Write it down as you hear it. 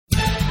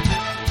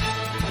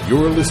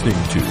You're listening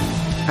to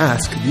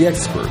Ask the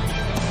Expert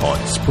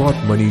on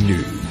Sprott Money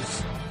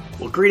News.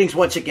 Well, greetings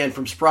once again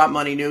from Sprott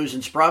Money News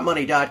and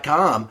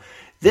SprottMoney.com.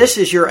 This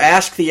is your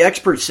Ask the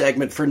Expert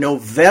segment for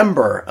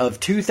November of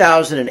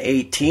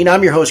 2018.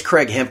 I'm your host,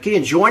 Craig Hemke,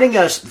 and joining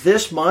us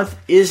this month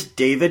is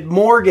David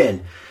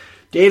Morgan.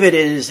 David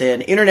is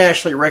an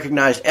internationally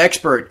recognized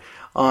expert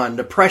on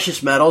the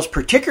precious metals,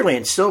 particularly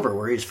in silver,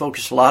 where he's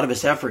focused a lot of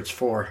his efforts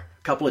for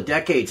a couple of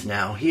decades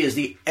now. He is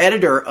the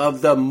editor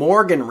of the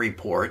Morgan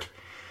Report,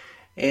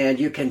 and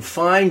you can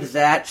find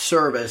that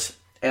service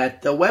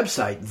at the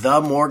website,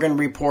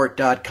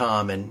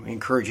 themorganreport.com, and I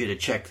encourage you to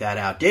check that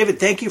out. David,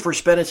 thank you for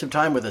spending some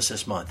time with us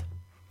this month.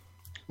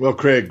 Well,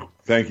 Craig,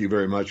 thank you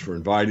very much for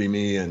inviting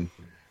me. And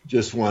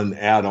just one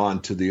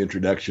add-on to the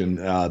introduction,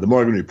 the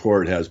Morgan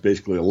Report has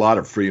basically a lot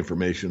of free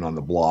information on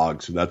the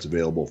blog, so that's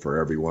available for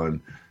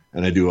everyone.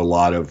 And I do a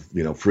lot of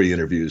free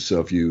interviews. So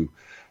if you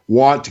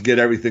want to get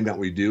everything that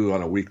we do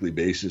on a weekly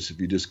basis, if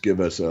you just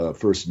give us a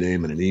first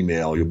name and an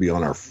email, you'll be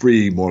on our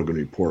free Morgan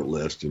Report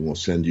list, and we'll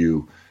send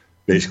you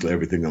basically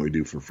everything that we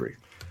do for free.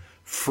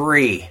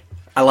 Free.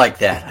 I like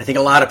that. I think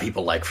a lot of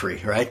people like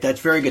free, right? That's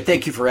very good.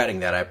 Thank you for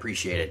adding that. I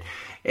appreciate it.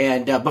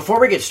 And before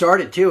we get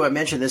started, too, I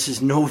mentioned this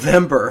is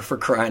November, for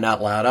crying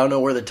out loud. I don't know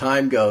where the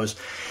time goes.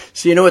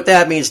 So you know what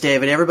that means,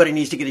 David. Everybody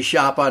needs to get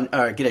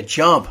a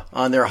jump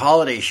on their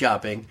holiday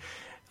shopping.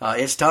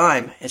 It's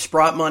time. And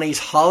Sprott Money's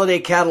holiday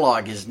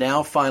catalog is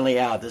now finally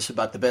out. This is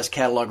about the best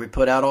catalog we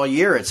put out all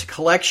year. It's a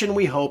collection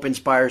we hope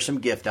inspires some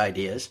gift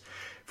ideas.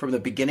 From the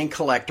beginning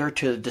collector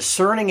to the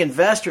discerning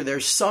investor,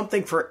 there's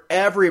something for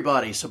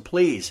everybody. So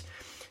please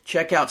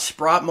check out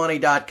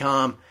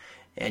SprottMoney.com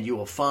and you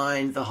will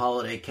find the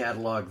holiday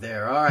catalog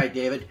there. All right,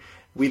 David,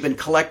 we've been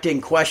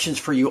collecting questions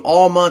for you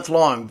all month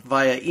long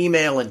via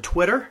email and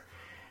Twitter.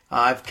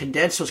 I've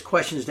condensed those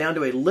questions down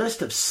to a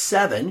list of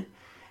 7,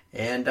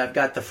 and I've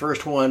got the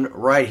first one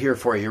right here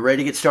for you.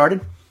 Ready to get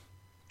started?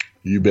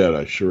 You bet,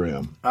 I sure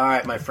am. All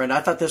right, my friend. I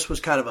thought this was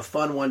kind of a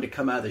fun one to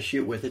come out of the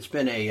chute with. It's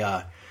been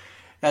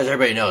as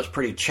everybody knows,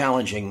 pretty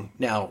challenging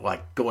now,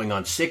 like going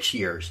on 6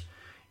 years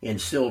in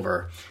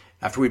silver.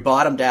 After we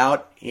bottomed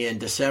out in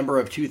December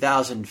of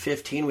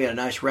 2015, we had a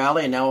nice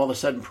rally, and now all of a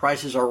sudden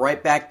prices are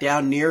right back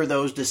down near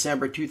those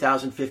December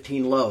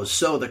 2015 lows.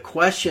 So the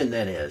question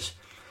then is,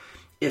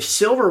 if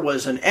silver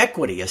was an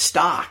equity, a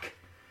stock,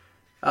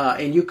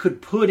 and you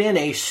could put in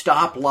a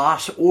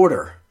stop-loss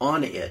order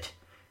on it,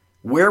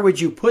 where would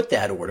you put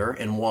that order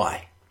and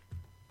why?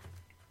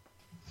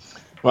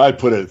 Well, I'd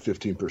put it at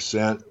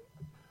 15%.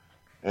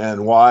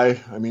 And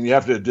why? I mean, you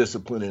have to have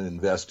discipline in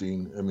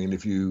investing. I mean,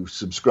 if you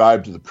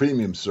subscribe to the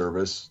premium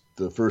service,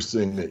 the first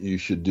thing that you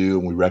should do,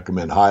 and we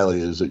recommend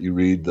highly, is that you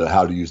read the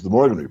How to Use the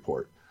Morgan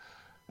Report.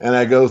 And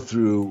I go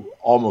through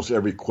almost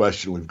every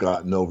question we've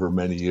gotten over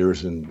many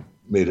years and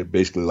made it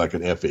basically like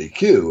an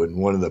FAQ. And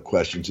one of the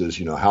questions is,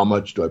 how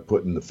much do I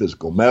put in the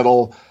physical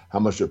metal? How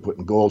much do I put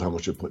in gold? How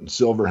much do I put in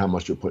silver? How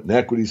much do I put in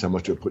equities? How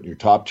much do I put in your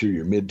top tier,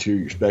 your mid tier,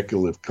 your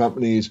speculative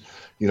companies,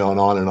 and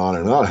on and on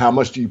and on? How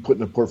much do you put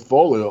in a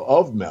portfolio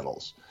of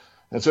metals?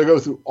 And so I go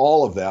through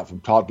all of that from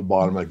top to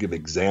bottom. I give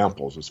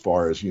examples as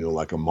far as,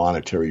 like a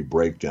monetary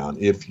breakdown.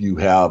 If you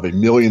have $1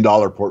 million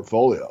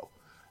portfolio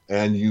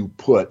and you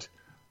put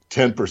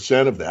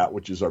 10% of that,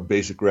 which is our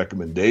basic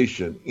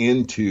recommendation,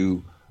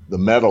 into the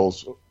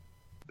metals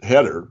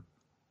header,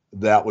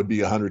 that would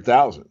be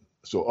 100,000.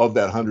 So of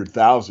that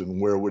 100,000,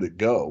 where would it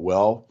go?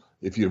 Well,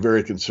 if you're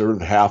very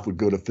conservative, half would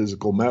go to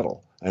physical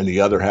metal and the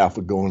other half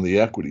would go on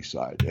the equity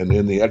side. And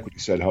in the equity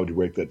side, how would you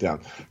break that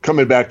down?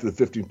 Coming back to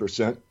the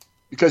 15%,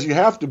 because you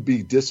have to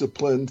be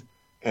disciplined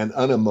and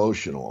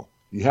unemotional.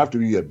 You have to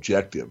be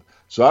objective.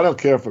 So I don't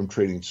care if I'm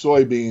trading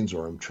soybeans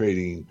or I'm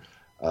trading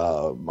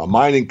a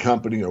mining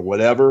company or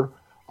whatever.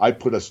 I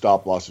put a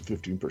stop loss of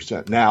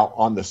 15%. Now,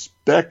 on the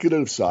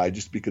speculative side,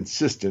 just to be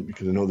consistent,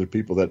 because I know there are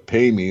people that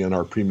pay me and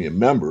are premium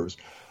members,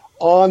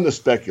 on the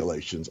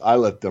speculations, I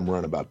let them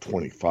run about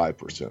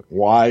 25%.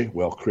 Why?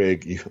 Well,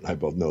 Craig, you and I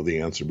both know the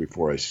answer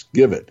before I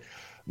give it.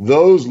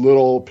 Those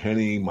little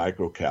penny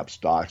microcap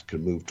stocks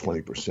can move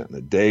 20% in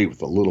a day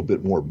with a little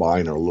bit more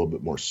buying or a little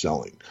bit more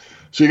selling.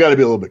 So you got to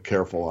be a little bit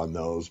careful on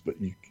those. But,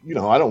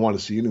 I don't want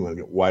to see anyone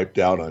get wiped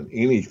out on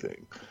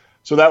anything.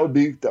 So that would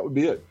be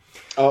it.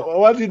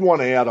 I did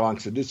want to add on,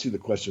 because I did see the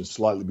question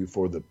slightly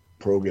before the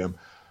program.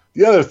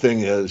 The other thing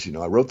is,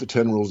 I wrote the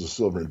 10 rules of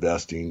silver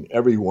investing.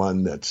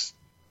 Everyone that's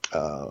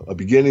a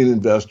beginning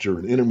investor,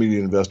 an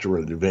intermediate investor, or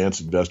an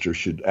advanced investor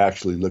should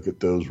actually look at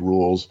those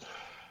rules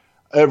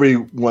every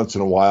once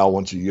in a while,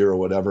 once a year or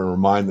whatever, and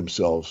remind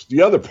themselves.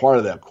 The other part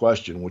of that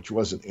question, which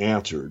wasn't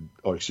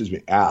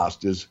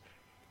asked, is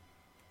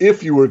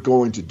if you were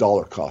going to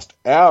dollar cost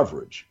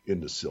average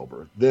into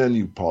silver, then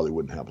you probably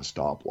wouldn't have a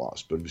stop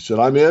loss. But if you said,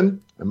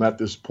 I'm at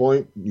this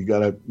point, you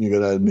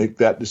gotta make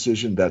that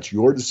decision. That's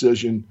your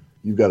decision.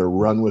 You got to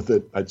run with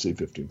it. I'd say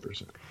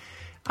 15%.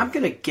 I'm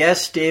going to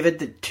guess, David,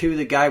 that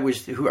the guy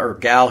or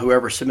gal,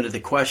 whoever submitted the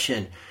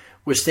question,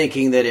 was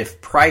thinking that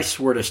if price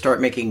were to start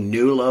making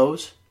new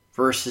lows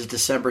versus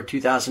December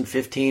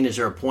 2015, is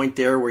there a point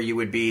there where you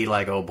would be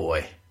like, oh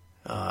boy,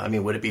 I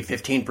mean, would it be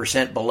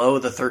 15% below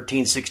the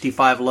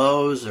 1365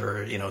 lows,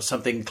 or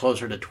something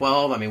closer to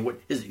 12? I mean,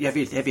 have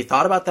you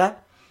thought about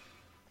that?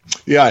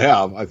 Yeah, I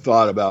have. I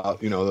thought about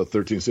the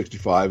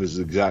 1365 is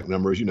the exact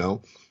number, as you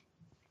know,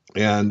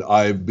 and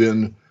I've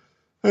been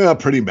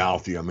pretty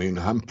mouthy. I mean,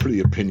 I'm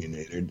pretty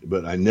opinionated,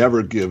 but I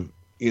never give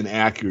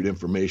inaccurate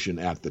information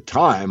at the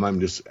time.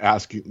 I'm just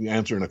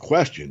answering a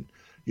question.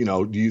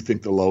 Do you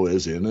think the low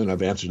is in? And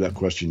I've answered that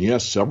question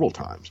yes several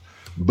times.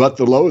 But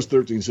the low is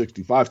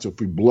 1365. So if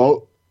we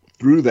blow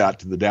through that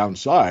to the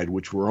downside,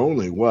 which we're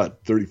only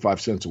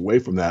 35 cents away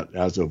from that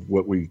as of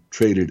what we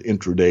traded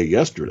intraday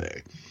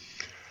yesterday,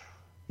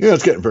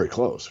 it's getting very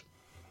close.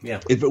 Yeah.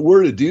 If it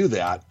were to do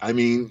that, I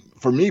mean,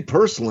 for me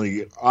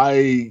personally,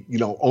 I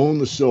own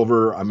the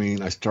silver. I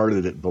mean, I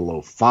started it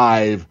below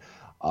 5.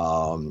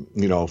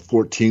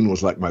 14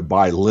 was like my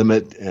buy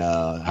limit.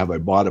 Have I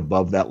bought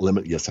above that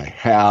limit? Yes, I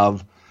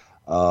have.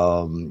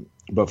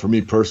 But for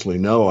me personally,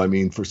 no. I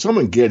mean, for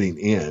someone getting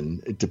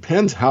in, it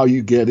depends how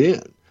you get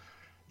in.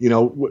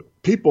 What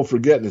people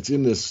forget, and it's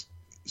in this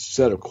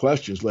set of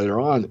questions later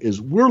on, is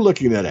we're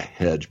looking at a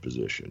hedge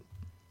position.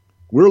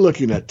 We're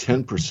looking at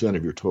 10%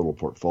 of your total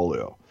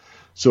portfolio.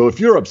 So if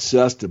you're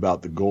obsessed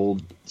about the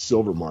gold,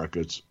 silver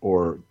markets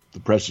or the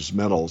precious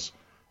metals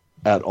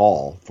at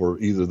all, for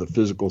either the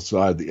physical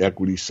side, the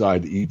equity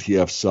side, the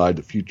ETF side,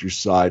 the futures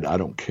side, I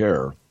don't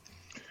care,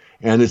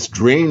 and it's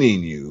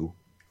draining you,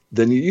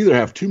 then you either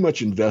have too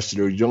much invested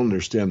or you don't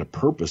understand the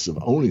purpose of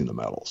owning the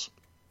metals.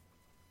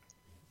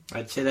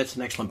 I'd say that's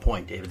an excellent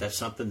point, David. That's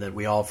something that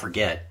we all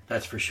forget.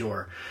 That's for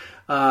sure.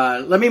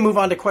 Let me move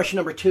on to question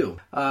number 2.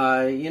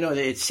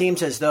 It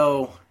seems as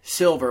though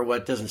silver, well,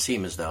 it doesn't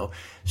seem as though,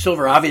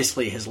 silver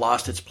obviously has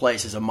lost its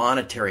place as a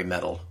monetary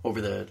metal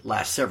over the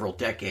last several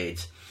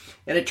decades.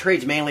 And it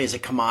trades mainly as a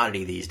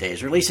commodity these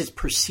days, or at least it's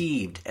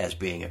perceived as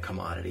being a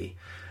commodity.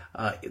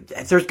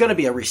 There's going to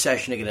be a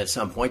recession again at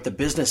some point. The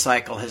business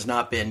cycle has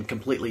not been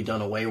completely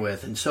done away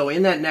with. And so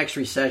in that next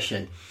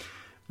recession,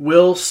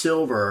 will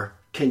silver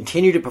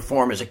continue to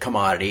perform as a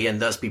commodity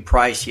and thus be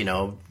priced,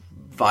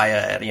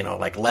 via,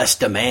 like less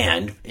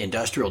demand,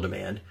 industrial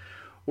demand?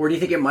 Or do you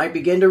think it might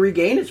begin to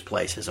regain its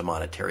place as a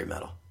monetary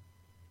metal?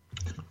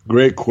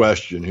 Great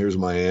question. Here's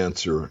my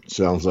answer. It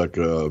sounds like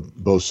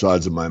both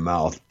sides of my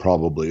mouth,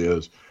 probably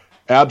is.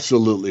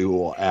 Absolutely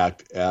will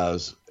act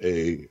as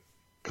a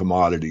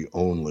commodity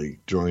only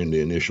during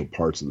the initial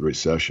parts of the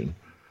recession.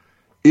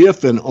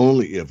 If and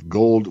only if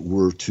gold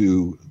were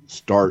to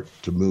start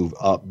to move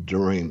up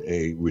during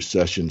a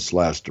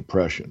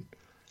recession/depression.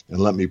 And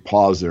let me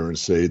pause there and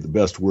say the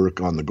best work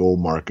on the gold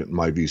market, in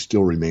my view,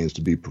 still remains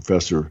to be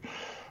Professor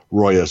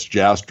Roy S.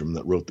 Jastrom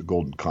that wrote The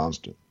Golden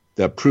Constant.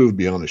 That proved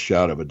beyond a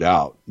shadow of a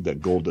doubt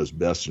that gold does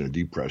best in a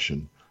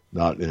depression,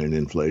 not in an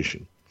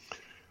inflation.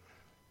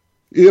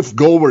 If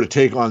gold were to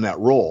take on that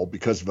role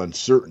because of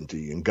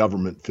uncertainty and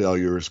government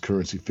failures,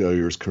 currency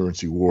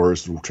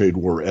wars, the trade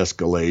war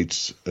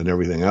escalates, and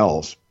everything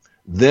else,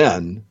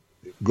 then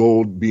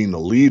gold being the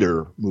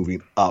leader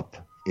moving up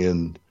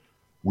in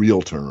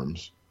real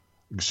terms,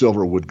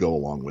 silver would go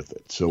along with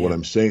it. So What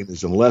I'm saying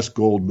is unless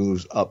gold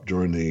moves up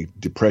during the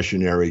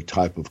depressionary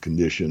type of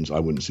conditions, I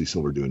wouldn't see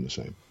silver doing the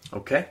same.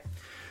 Okay.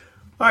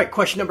 All right,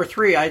 question number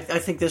 3. I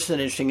think this is an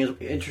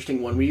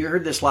interesting one. We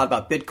heard this a lot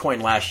about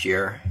Bitcoin last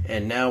year,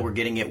 and now we're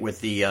getting it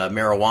with the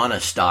marijuana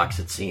stocks,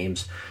 it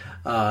seems.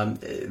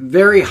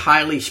 Very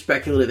highly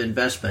speculative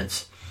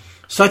investments,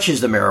 such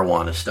as the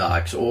marijuana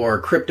stocks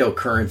or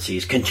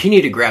cryptocurrencies,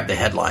 continue to grab the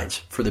headlines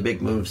for the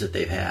big moves that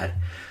they've had.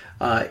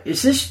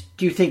 Is this,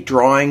 do you think,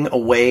 drawing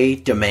away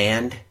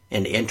demand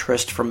and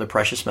interest from the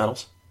precious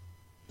metals?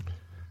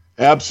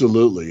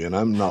 Absolutely, and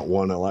I'm not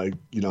one. I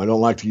don't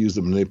like to use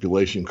the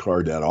manipulation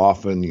card that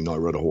often. I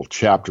wrote a whole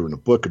chapter in a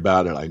book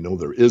about it. I know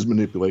there is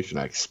manipulation.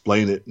 I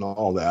explain it and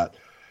all that.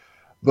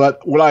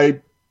 But what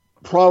I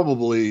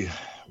probably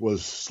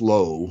was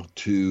slow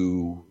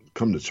to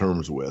come to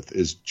terms with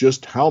is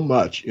just how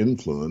much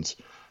influence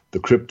the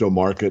crypto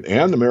market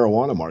and the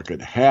marijuana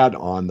market had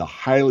on the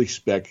highly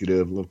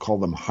speculative, we'll call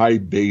them high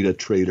beta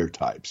trader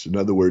types. In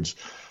other words,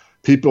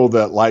 people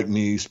that, like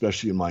me,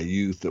 especially in my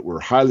youth, that were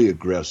highly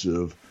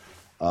aggressive,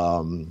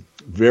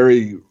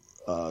 they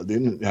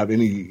didn't have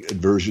any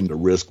aversion to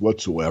risk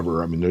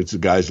whatsoever. I mean, there's the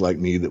guys like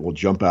me that will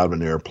jump out of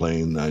an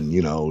airplane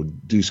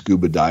and, do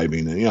scuba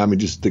diving.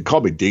 And, they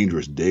called me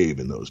Dangerous Dave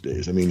in those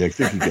days. I mean, I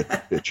think you get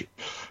the picture.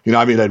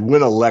 I'd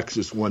win a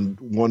Lexus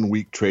one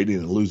week trading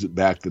and lose it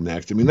back the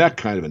next. I mean, that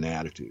kind of an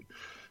attitude.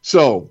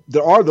 So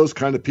there are those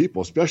kind of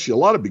people, especially a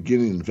lot of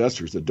beginning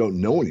investors that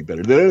don't know any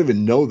better. They don't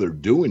even know they're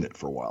doing it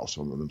for a while,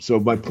 some of them. So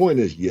my point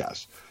is,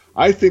 yes,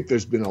 I think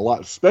there's been a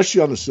lot,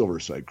 especially on the silver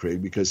side,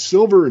 Craig, because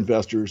silver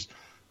investors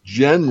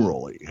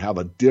generally have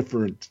a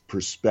different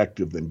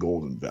perspective than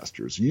gold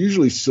investors.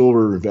 Usually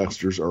silver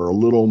investors are a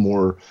little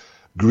more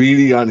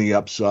greedy on the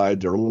upside.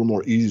 They're a little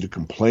more easy to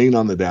complain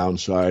on the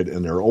downside,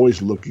 and they're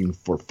always looking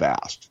for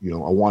fast. I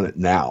want it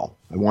now.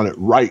 I want it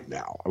right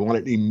now. I want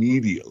it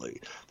immediately.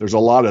 There's a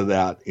lot of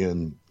that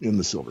in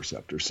the silver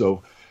sector.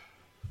 So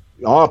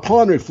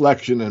Upon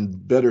reflection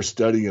and better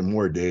study and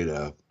more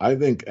data, I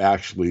think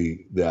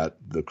actually that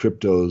the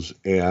cryptos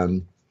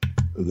and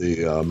the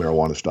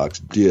marijuana stocks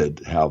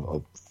did have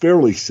a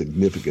fairly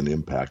significant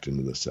impact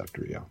into the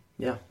sector. Yeah.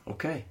 Yeah.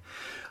 Okay.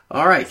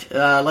 All right.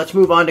 Let's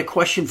move on to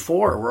question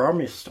 4. We're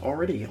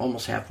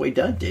almost halfway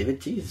done, David.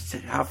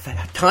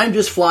 Jeez, time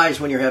just flies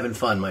when you're having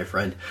fun, my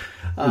friend.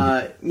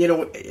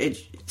 It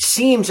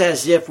seems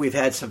as if we've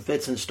had some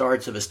fits and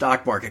starts of a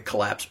stock market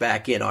collapse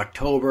back in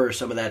October.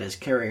 Some of that is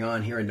carrying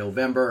on here in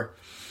November.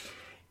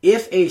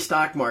 If a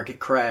stock market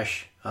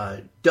crash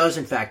does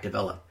in fact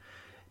develop,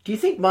 do you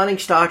think mining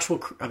stocks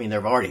will,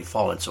 they've already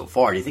fallen so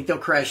far. Do you think they'll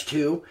crash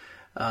too?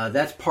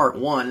 That's part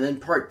 1. And then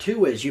part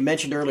 2 is, you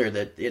mentioned earlier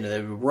that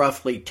the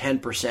roughly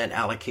 10%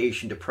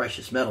 allocation to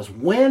precious metals.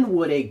 When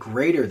would a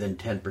greater than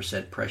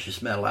 10%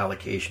 precious metal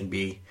allocation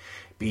be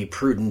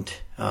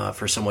prudent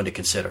for someone to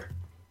consider?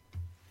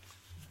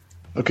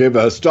 Okay,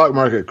 but a stock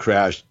market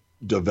crash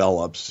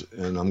develops,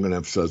 and I'm going to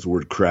emphasize the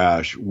word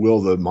crash. Will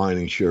the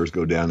mining shares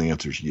go down? The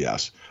answer is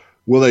yes.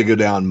 Will they go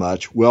down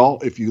much? Well,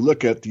 if you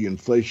look at the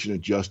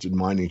inflation-adjusted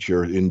mining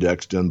share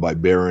index done by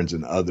Barron's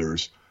and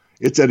others,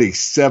 it's at a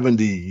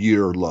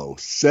 70-year low.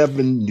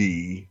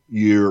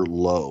 70-year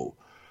low.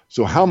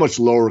 So how much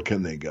lower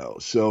can they go?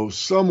 So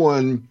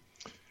someone,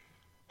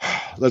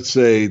 let's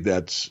say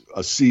that's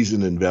a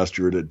seasoned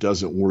investor that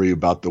doesn't worry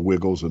about the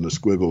wiggles and the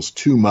squiggles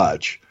too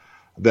much,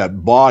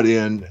 that bought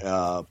in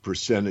a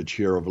percentage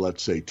here of,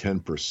 let's say,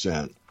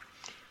 10%,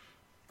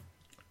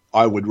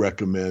 I would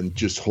recommend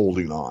just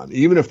holding on.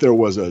 Even if there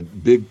was a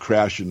big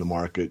crash in the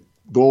market,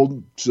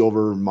 gold,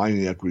 silver,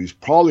 mining equities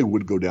probably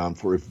would go down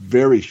for a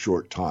very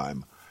short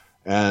time.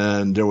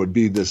 And there would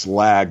be this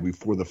lag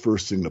before the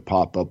first thing to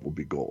pop up will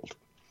be gold.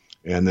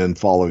 And then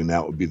following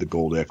that would be the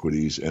gold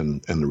equities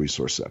and the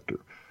resource sector.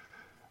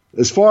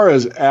 As far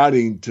as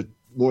adding to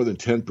more than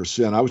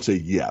 10%, I would say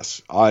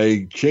yes.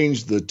 I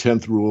changed the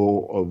 10th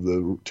rule of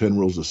the 10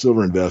 rules of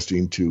silver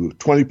investing to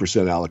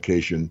 20%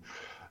 allocation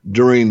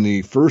during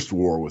the first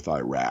war with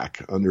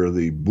Iraq under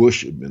the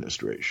Bush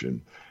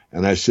administration.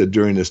 And I said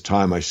during this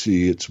time, I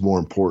see it's more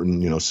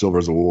important, silver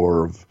is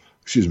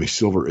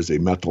a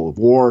metal of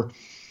war.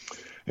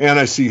 And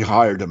I see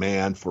higher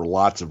demand for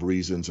lots of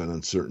reasons, and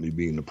uncertainty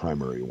being the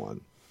primary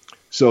one.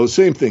 So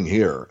same thing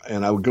here.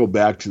 And I would go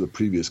back to the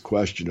previous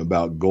question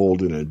about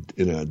gold in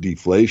a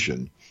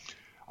deflation.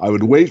 I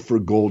would wait for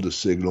gold to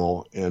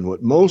signal. And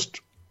what most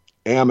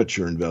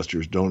amateur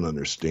investors don't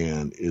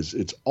understand is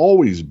it's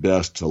always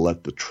best to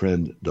let the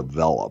trend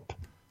develop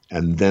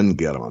and then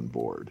get on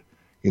board.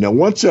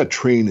 Once that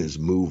train is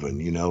moving,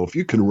 if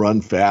you can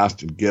run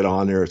fast and get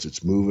on there as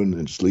it's moving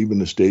and it's leaving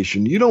the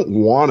station, you don't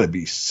want to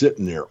be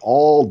sitting there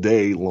all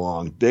day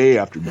long, day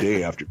after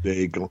day after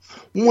day, going,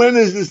 when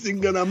is this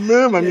thing going to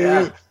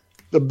move?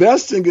 The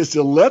best thing is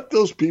to let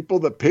those people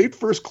that paid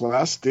first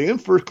class stay in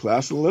first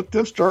class and let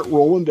them start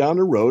rolling down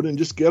the road and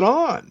just get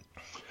on.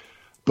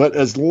 But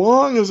as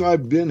long as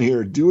I've been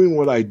here doing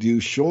what I do,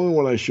 showing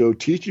what I show,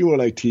 teaching what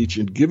I teach,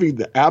 and giving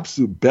the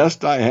absolute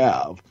best I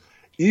have,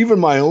 even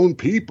my own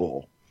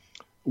people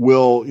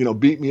will,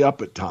 beat me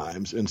up at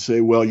times and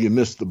say, well, you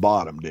missed the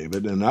bottom,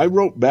 David. And I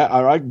wrote back,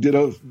 I did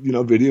a,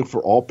 video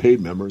for all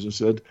paid members and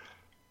said,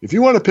 if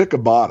you want to pick a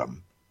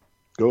bottom,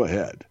 go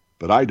ahead.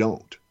 But I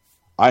don't.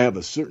 I have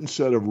a certain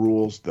set of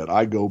rules that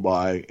I go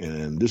by,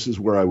 and this is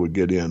where I would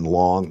get in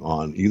long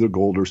on either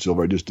gold or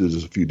silver. I just did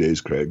this a few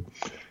days, Craig.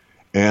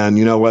 And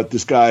you know what?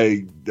 This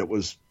guy that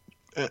was,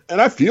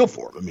 and I feel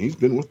for him. He's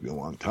been with me a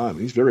long time.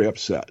 He's very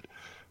upset.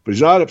 But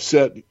he's not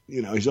upset,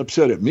 he's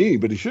upset at me,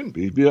 but he shouldn't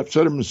be. He'd be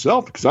upset at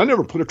himself because I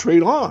never put a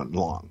trade on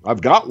long. I've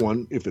got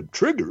one if it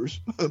triggers,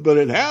 but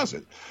it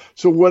hasn't.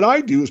 So what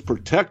I do is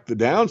protect the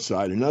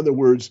downside. In other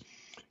words,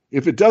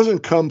 if it doesn't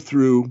come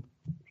through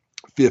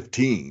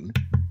 15,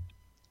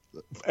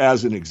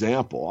 as an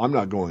example, I'm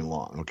not going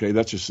long, okay?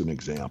 That's just an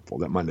example.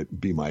 That might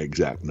be my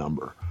exact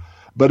number.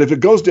 But if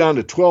it goes down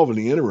to 12 in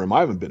the interim, I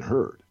haven't been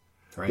hurt.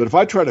 Right. But if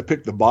I try to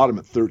pick the bottom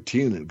at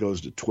 13 and it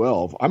goes to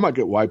 12, I might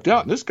get wiped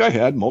out. And this guy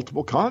had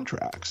multiple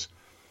contracts.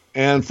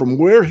 And from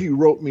where he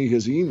wrote me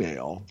his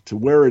email to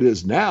where it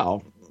is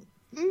now,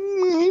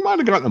 he might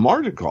have gotten a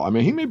margin call.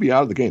 He may be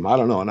out of the game. I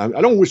don't know. And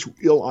I don't wish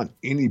ill on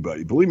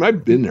anybody. Believe me,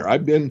 I've been there.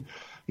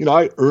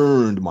 I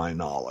earned my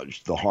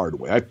knowledge the hard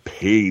way. I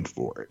paid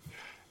for it.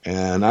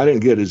 And I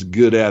didn't get as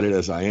good at it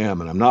as I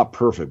am, and I'm not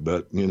perfect,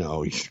 but,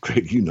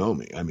 Craig, you know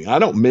me. I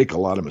don't make a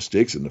lot of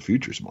mistakes in the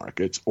futures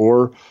markets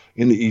or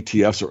in the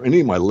ETFs or any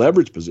of my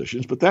leverage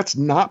positions, but that's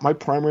not my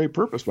primary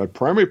purpose. My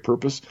primary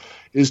purpose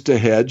is to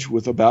hedge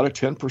with about a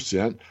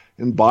 10%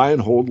 and buy and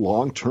hold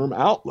long-term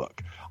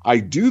outlook.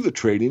 I do the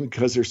trading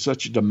because there's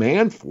such a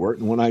demand for it,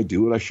 and when I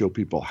do it, I show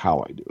people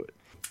how I do it.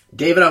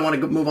 David, I want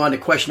to move on to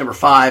question number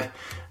 5.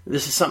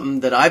 This is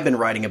something that I've been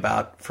writing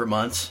about for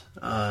months.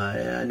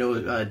 I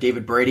know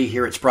David Brady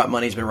here at Sprott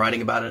Money has been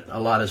writing about it a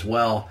lot as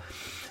well.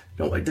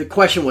 The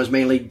question was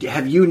mainly,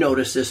 have you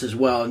noticed this as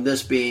well? And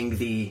this being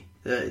the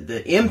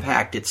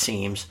impact, it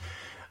seems,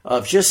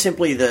 of just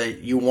simply the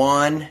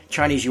yuan,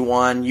 Chinese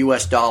yuan,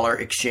 U.S. dollar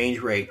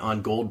exchange rate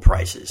on gold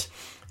prices.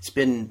 It's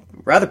been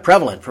rather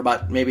prevalent for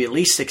about maybe at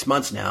least 6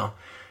 months now.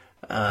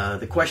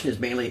 The question is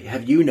mainly,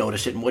 have you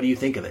noticed it, and what do you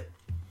think of it?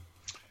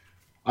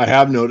 I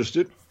have noticed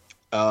it,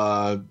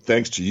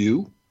 thanks to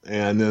you.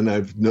 And then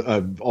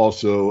I've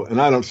also,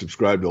 and I don't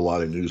subscribe to a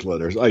lot of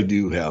newsletters. I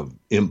do have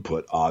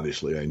input,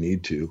 obviously. I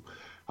need to.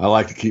 I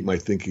like to keep my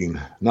thinking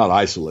not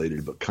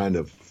isolated, but kind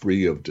of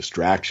free of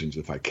distractions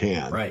if I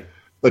can. Right.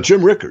 But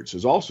Jim Rickards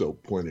has also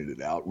pointed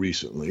it out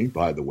recently,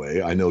 by the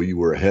way. I know you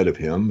were ahead of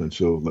him, and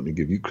so let me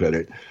give you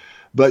credit.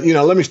 But,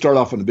 let me start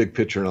off on the big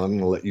picture, and I'm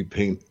going to let you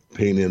paint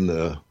in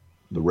the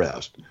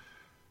rest.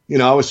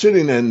 I was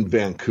sitting in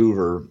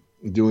Vancouver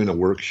doing a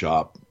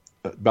workshop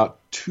about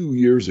 2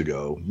 years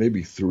ago,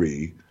 maybe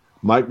 3.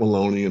 Mike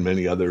Maloney and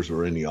many others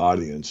were in the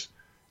audience,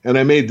 and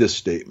I made this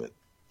statement.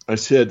 I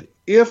said,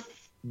 if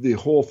the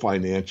whole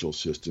financial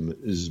system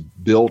is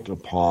built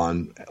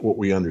upon what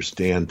we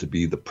understand to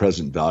be the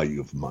present value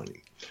of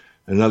money.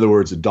 In other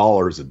words, a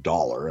dollar is a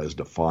dollar as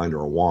defined,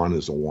 or a yuan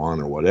is a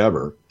yuan, or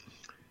whatever.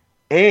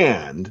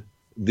 And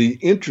the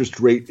interest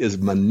rate is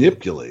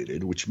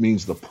manipulated, which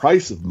means the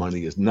price of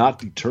money is not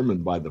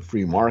determined by the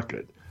free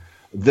market.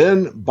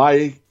 Then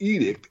by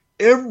edict,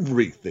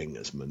 everything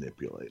is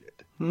manipulated.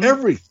 Mm-hmm.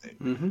 Everything.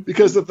 Mm-hmm.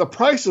 Because if the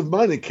price of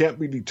money can't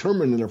be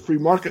determined in a free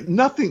market,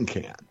 nothing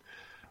can.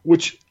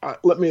 Which,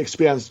 let me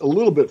expand a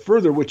little bit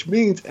further, which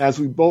means, as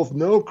we both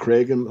know,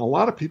 Craig, and a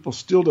lot of people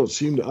still don't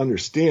seem to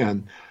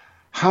understand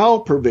how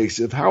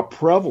pervasive, how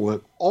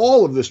prevalent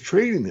all of this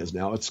trading is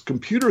now. It's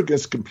computer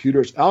against computer,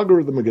 it's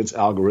algorithm against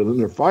algorithm.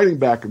 They're fighting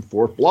back and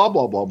forth, blah,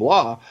 blah, blah,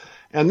 blah.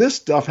 And this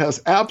stuff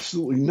has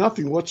absolutely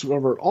nothing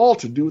whatsoever at all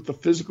to do with the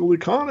physical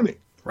economy.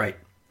 Right.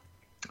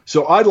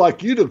 So I'd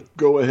like you to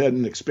go ahead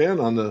and expand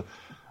on the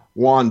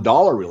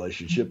yuan-dollar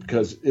relationship,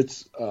 because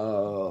it's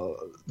the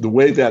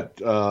way that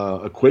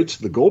equates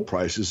to the gold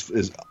price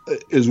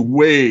is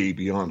way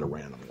beyond a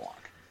random walk.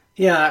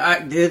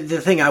 Yeah, the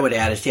thing I would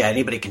add is,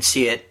 anybody can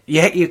see it.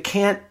 You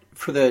can't,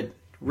 for the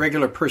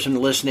regular person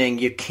listening,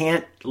 you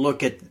can't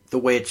look at the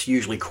way it's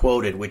usually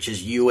quoted, which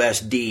is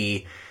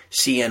USD,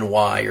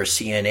 CNY, or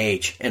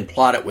CNH, and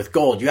plot it with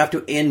gold. You have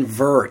to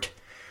invert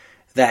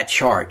that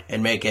chart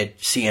and make it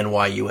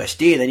CNY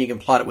USD. Then you can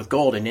plot it with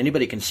gold, and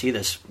anybody can see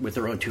this with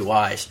their own two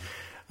eyes.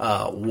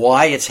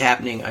 Why it's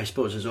happening, I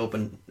suppose, is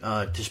open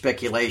to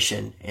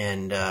speculation,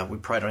 and we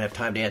probably don't have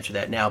time to answer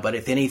that now. But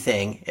if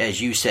anything, as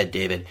you said,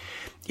 David,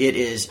 it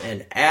is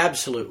an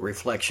absolute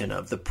reflection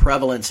of the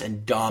prevalence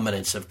and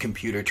dominance of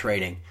computer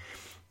trading,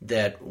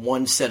 that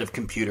one set of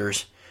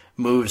computers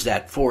moves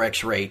that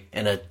Forex rate,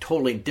 and a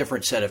totally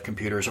different set of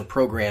computers are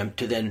programmed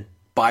to then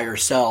buy or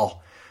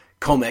sell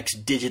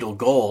COMEX digital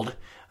gold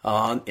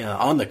on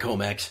the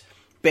COMEX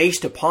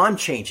based upon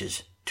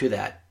changes to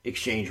that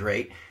exchange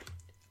rate.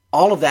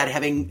 All of that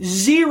having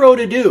zero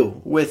to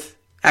do with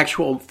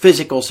actual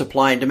physical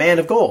supply and demand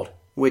of gold,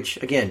 which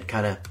again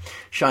kind of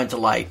shines a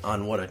light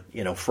on what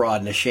a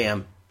fraud and a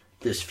sham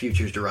this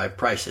futures derived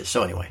price is.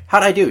 So anyway,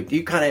 how'd I do?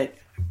 You kind of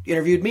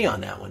interviewed me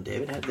on that one,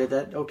 David. Did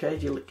that okay?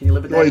 Can you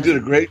live with that? Well, you did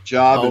a great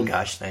job. Oh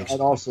gosh, thanks. I'd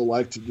also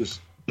like to just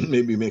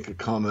maybe make a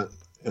comment,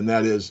 and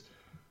that is,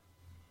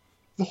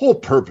 the whole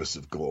purpose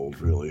of gold,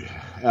 really,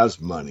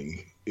 as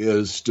money,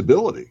 is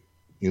stability.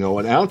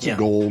 An ounce of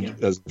gold,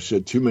 as I've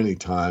said too many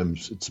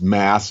times, its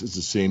mass is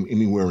the same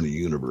anywhere in the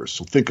universe.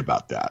 So think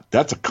about that.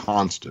 That's a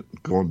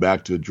constant, going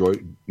back to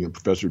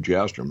Professor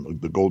Jastrom,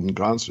 the golden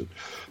constant.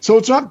 So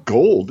it's not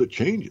gold that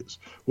changes.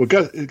 What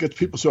gets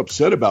people so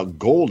upset about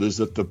gold is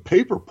that the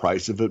paper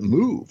price of it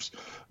moves.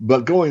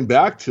 But going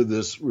back to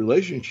this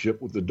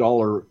relationship with the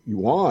dollar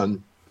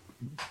yuan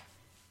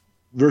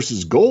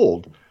versus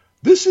gold,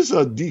 this is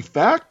a de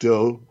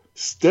facto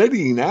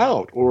steadying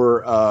out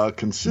or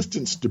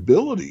consistent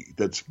stability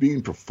that's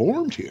being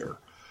performed here,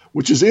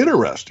 which is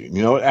interesting.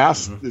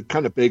 It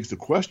kind of begs the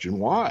question,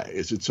 why?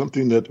 Is it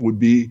something that would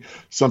be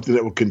something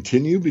that will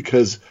continue?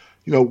 Because,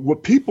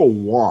 what people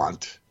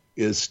want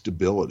is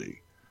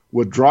stability.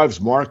 What drives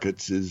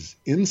markets is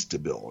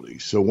instability.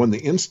 So when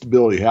the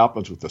instability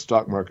happens with the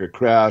stock market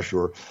crash,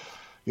 or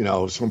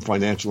some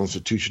financial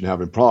institution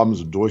having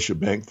problems, and Deutsche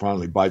Bank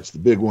finally bites the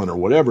big one, or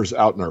whatever's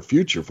out in our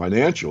future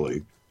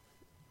financially,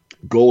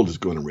 gold is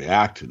going to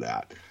react to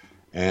that.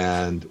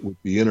 And it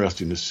would be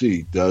interesting to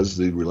see, does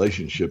the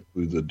relationship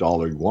with the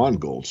dollar yuan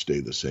gold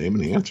stay the same?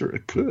 And the answer,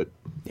 it could.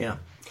 Yeah.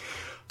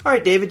 All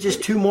right, David,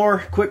 just two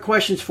more quick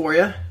questions for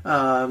you.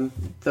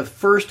 The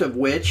first of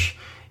which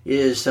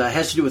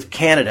has to do with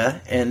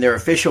Canada and their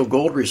official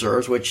gold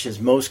reserves, which, as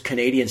most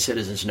Canadian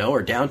citizens know,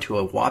 are down to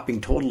a whopping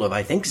total of,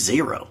 I think,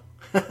 0.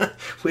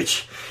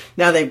 Which,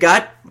 now they've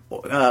got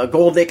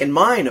gold they can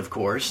mine, of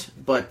course,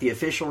 but the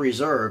official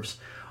reserves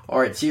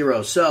are at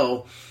 0.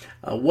 So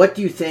what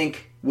do you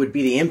think would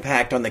be the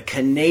impact on the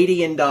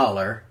Canadian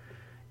dollar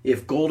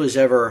if gold is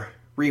ever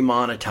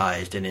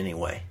remonetized in any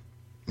way?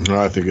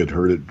 I think it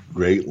hurt it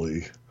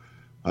greatly.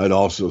 I'd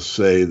also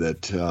say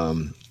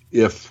that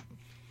if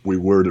we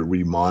were to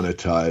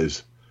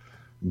remonetize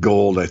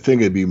gold, I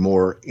think it'd be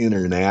more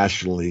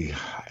internationally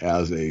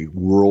as a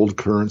world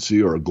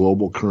currency or a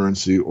global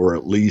currency, or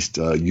at least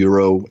a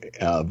euro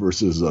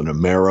versus an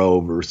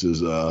Amero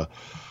versus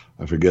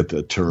I forget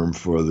the term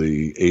for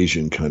the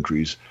Asian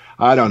countries.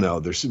 I don't know.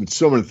 There's been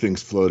so many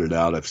things floated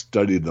out. I've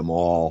studied them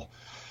all,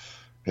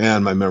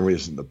 and my memory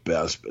isn't the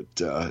best. But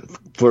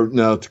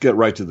to get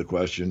right to the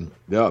question,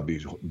 that would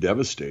be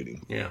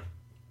devastating.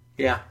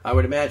 Yeah, I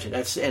would imagine.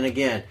 And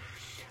again,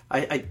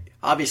 I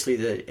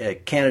obviously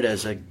Canada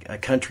is a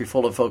country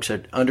full of folks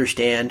that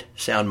understand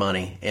sound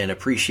money and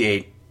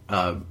appreciate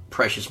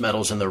precious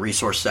metals in the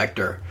resource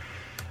sector.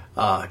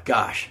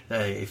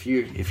 If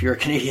you're a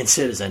Canadian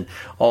citizen,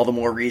 all the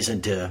more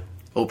reason to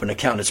open an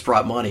account at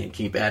Sprott Money and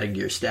keep adding to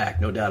your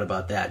stack. No doubt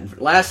about that. And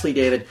lastly,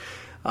 David,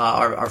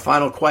 our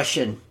final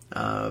question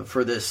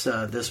for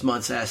this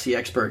month's Ask the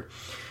Expert,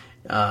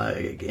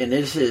 and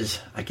this is,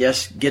 I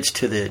guess, gets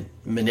to the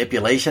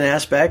manipulation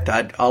aspect.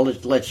 I'll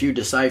let you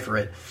decipher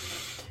it.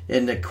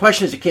 And the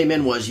question as it came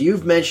in was,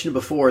 you've mentioned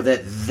before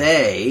that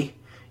they,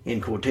 in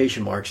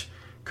quotation marks,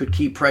 could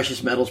keep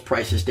precious metals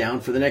prices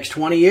down for the next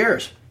 20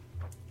 years.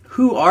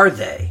 Who are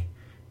they,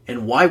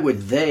 and why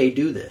would they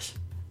do this?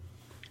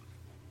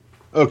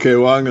 Okay,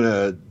 well, I'm going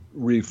to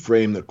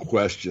reframe the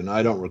question.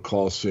 I don't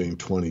recall saying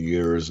 20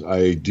 years.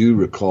 I do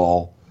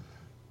recall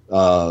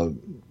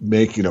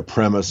making a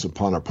premise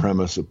upon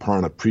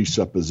a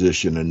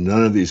presupposition, and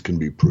none of these can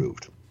be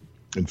proved.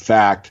 In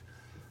fact,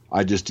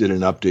 I just did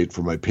an update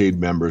for my paid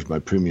members, my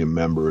premium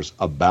members,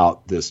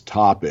 about this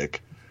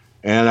topic,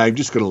 and I'm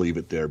just going to leave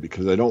it there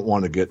because I don't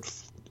want to get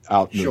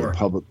out in the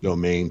public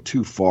domain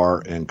too far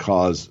and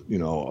cause,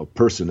 a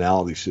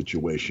personality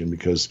situation,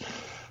 because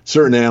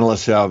certain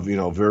analysts have,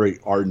 very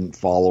ardent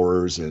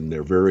followers and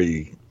they're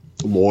very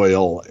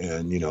loyal,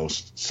 and,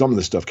 some of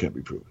this stuff can't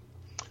be proven.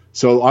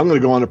 So I'm going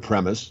to go on a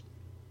premise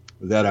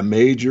that a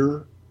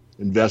major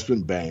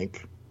investment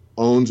bank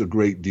owns a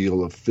great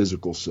deal of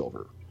physical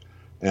silver.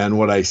 And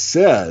what I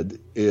said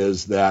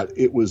is that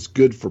it was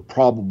good for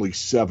probably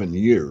 7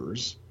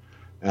 years.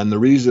 And the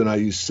reason I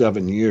use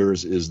 7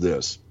 years is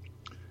this.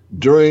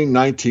 During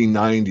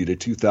 1990 to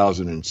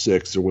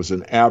 2006, there was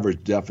an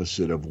average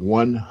deficit of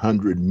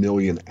 100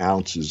 million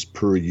ounces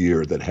per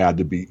year that had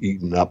to be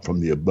eaten up from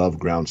the above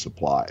ground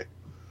supply.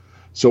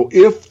 So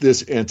if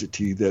this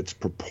entity that's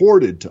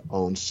purported to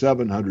own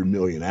 700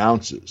 million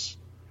ounces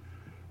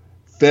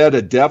fed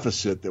a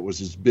deficit that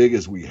was as big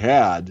as we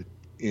had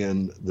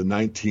in the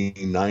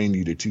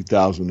 1990 to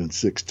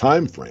 2006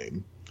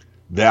 timeframe,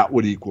 that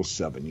would equal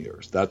 7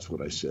 years. That's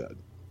what I said.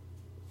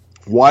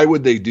 Why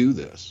would they do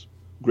this?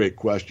 Great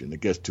question.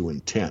 It gets to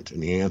intent,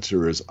 and the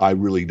answer is I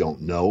really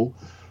don't know.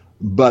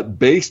 But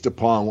based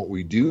upon what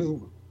we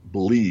do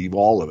believe,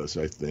 all of us,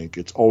 I think,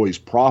 it's always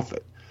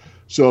profit.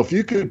 So if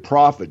you could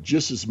profit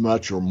just as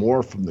much or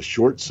more from the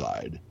short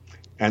side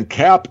and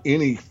cap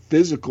any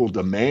physical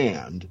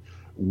demand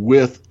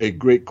with a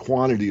great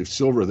quantity of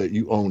silver that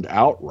you owned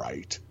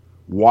outright,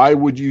 why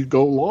would you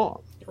go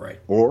long? Right.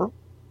 Or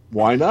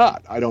why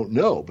not? I don't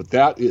know, but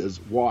that is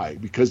why.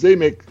 Because they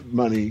make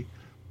money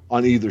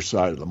on either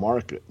side of the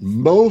market.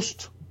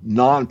 Most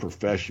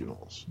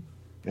non-professionals,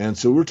 and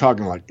so we're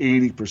talking like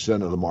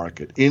 80% of the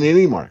market, in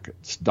any market,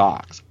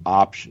 stocks,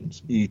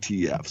 options,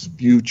 ETFs,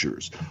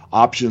 futures,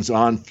 options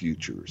on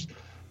futures,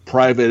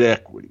 private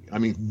equity. I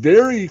mean,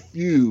 very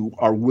few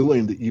are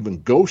willing to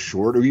even go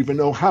short or even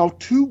know how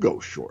to go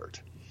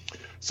short.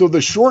 So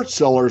the short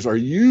sellers are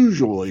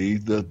usually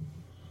the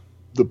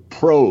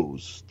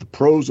pros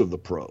of the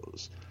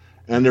pros.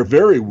 And they're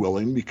very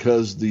willing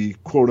because the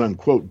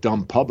quote-unquote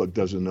dumb public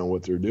doesn't know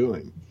what they're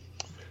doing.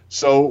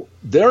 So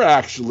they're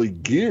actually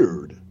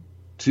geared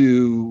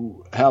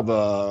to have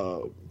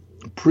a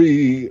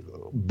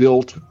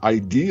pre-built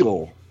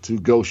ideal to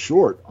go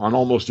short on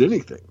almost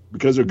anything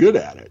because they're good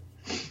at it.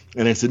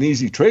 And it's an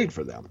easy trade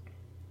for them.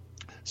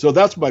 So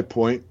that's my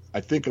point.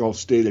 I think I'll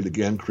state it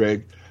again,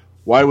 Craig.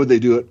 Why would they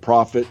do it?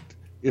 Profit.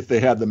 If they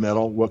had the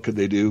metal, what could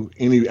they do?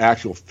 Any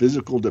actual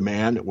physical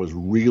demand that was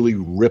really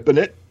ripping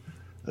it?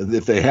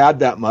 If they had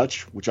that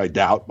much, which I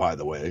doubt, by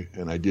the way,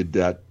 and I did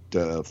that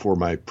for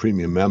my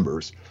premium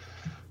members,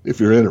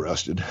 if you're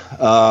interested,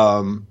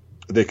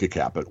 they could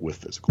cap it with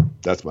physical.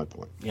 That's my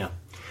point. Yeah.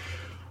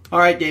 All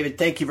right, David,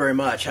 thank you very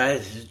much.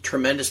 This is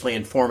tremendously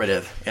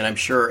informative, and I'm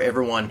sure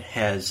everyone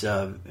has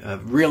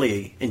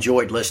really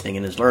enjoyed listening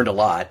and has learned a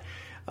lot.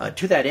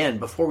 To that end,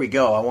 before we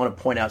go, I want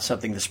to point out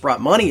something that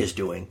Sprott Money is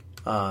doing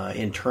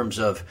in terms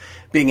of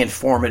being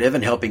informative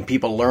and helping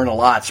people learn a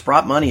lot.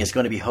 Sprott Money is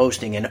going to be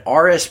hosting an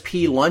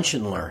RSP Lunch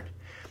and Learn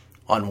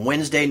on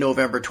Wednesday,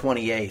 November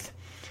 28th.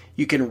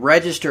 You can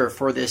register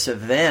for this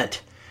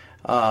event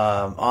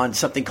on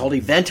something called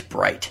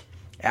Eventbrite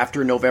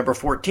after November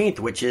 14th,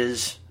 which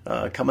is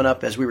coming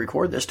up as we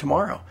record this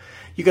tomorrow.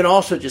 You can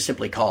also just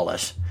simply call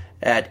us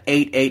at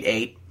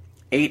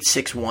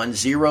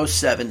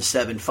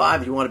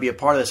 888-861-0775 if you want to be a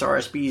part of this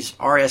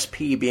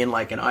RSP being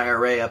like an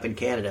IRA up in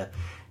Canada.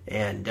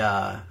 And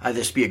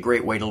this would be a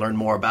great way to learn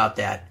more about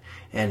that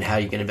and how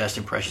you can invest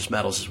in precious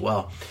metals as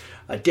well.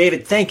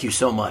 David, thank you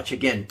so much.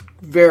 Again,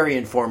 very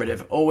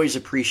informative. Always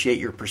appreciate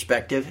your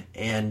perspective.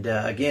 And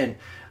again,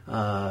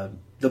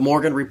 The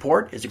Morgan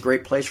Report is a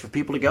great place for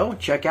people to go and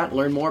check out and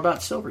learn more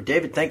about silver.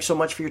 David, thanks so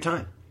much for your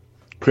time.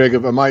 Craig,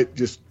 if I might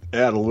just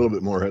add a little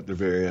bit more at the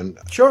very end.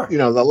 Sure.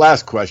 The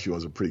last question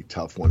was a pretty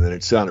tough one, and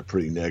it sounded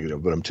pretty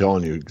negative, but I'm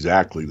telling you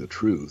exactly the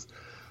truth.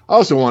 I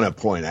also want to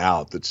point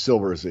out that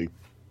silver is a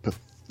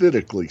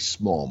pathetically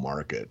small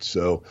market.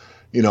 So,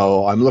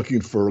 I'm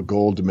looking for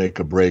gold to make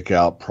a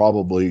breakout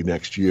probably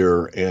next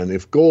year. And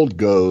if gold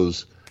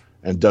goes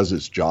and does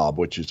its job,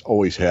 which it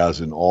always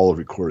has in all of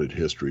recorded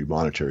history,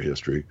 monetary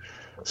history,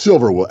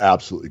 silver will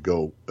absolutely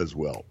go as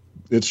well.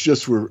 It's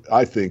just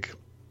I think,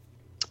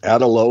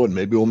 at a low, and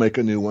maybe we'll make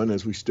a new one,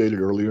 as we stated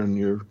earlier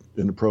in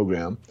the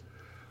program.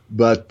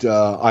 But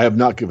I have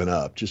not given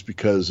up just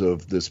because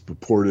of this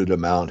purported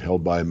amount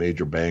held by a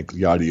major bank,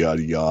 yada,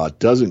 yada, yada. It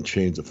doesn't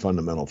change the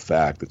fundamental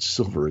fact that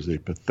silver is a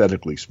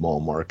pathetically small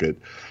market.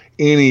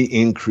 Any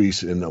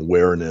increase in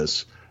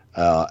awareness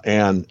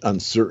and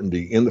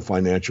uncertainty in the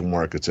financial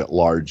markets at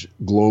large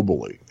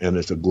globally, and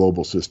it's a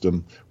global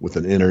system with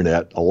an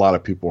internet, a lot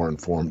of people are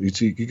informed.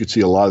 You could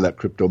see a lot of that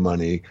crypto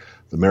money,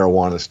 the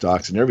marijuana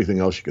stocks, and everything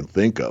else you can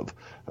think of.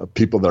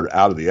 People that are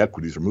out of the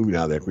equities are moving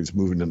out of the equities,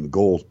 moving into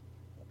gold.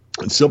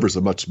 And silver is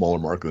a much smaller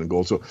market than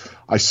gold. So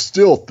I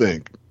still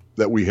think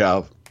that we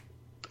have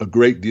a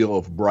great deal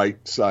of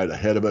bright side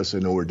ahead of us. I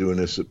know we're doing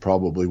this at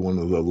probably one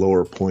of the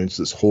lower points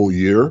this whole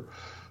year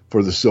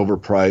for the silver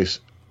price.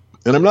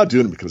 And I'm not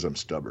doing it because I'm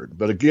stubborn.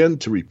 But again,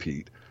 to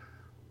repeat,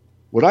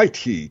 what I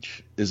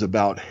teach is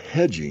about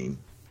hedging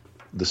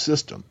the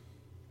system,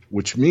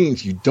 which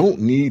means you don't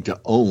need to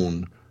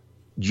own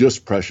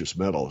just precious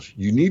metals.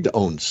 You need to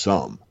own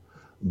some.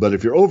 But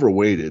if you're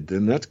overweighted,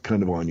 then that's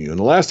kind of on you. And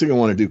the last thing I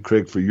want to do,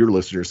 Craig, for your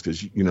listeners,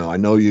 because, I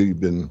know you've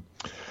been,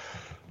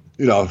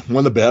 one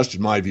of the best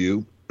in my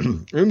view,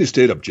 and you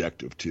stayed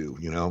objective too,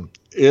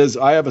 is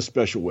I have a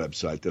special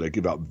website that I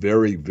give out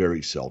very,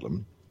 very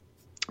seldom.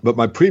 But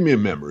my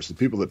premium members, the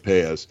people that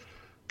pay us,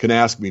 can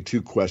ask me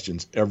 2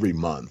 questions every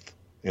month,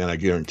 and I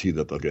guarantee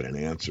that they'll get an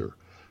answer.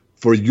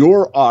 For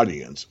your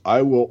audience,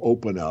 I will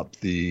open up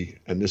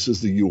and this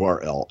is the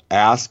URL,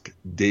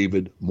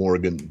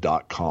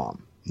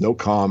 askdavidmorgan.com. No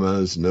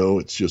commas,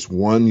 it's just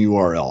one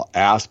URL,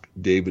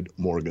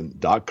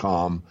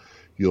 askdavidmorgan.com.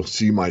 You'll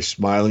see my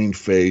smiling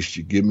face.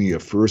 You give me your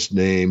first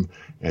name,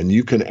 and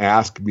you can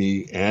ask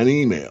me an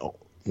email,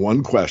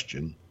 one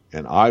question,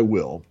 and I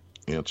will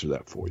answer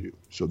that for you.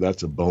 So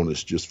that's a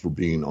bonus just for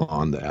being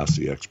on the Ask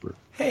the Expert.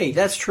 Hey,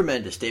 that's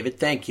tremendous, David.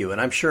 Thank you. And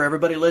I'm sure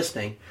everybody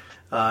listening,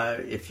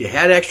 if you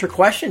had extra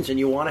questions and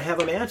you want to have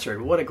them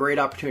answered, what a great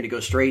opportunity to go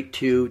straight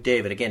to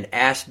David. Again,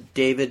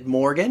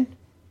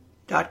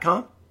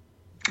 askdavidmorgan.com.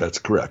 That's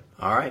correct.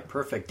 All right,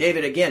 perfect.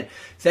 David, again,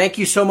 thank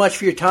you so much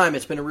for your time.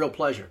 It's been a real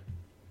pleasure.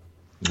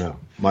 Yeah,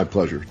 my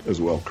pleasure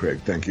as well, Craig.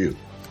 Thank you.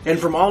 And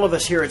from all of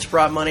us here at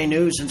Sprott Money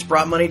News and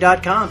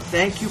SprottMoney.com,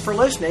 thank you for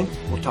listening.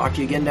 We'll talk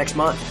to you again next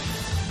month.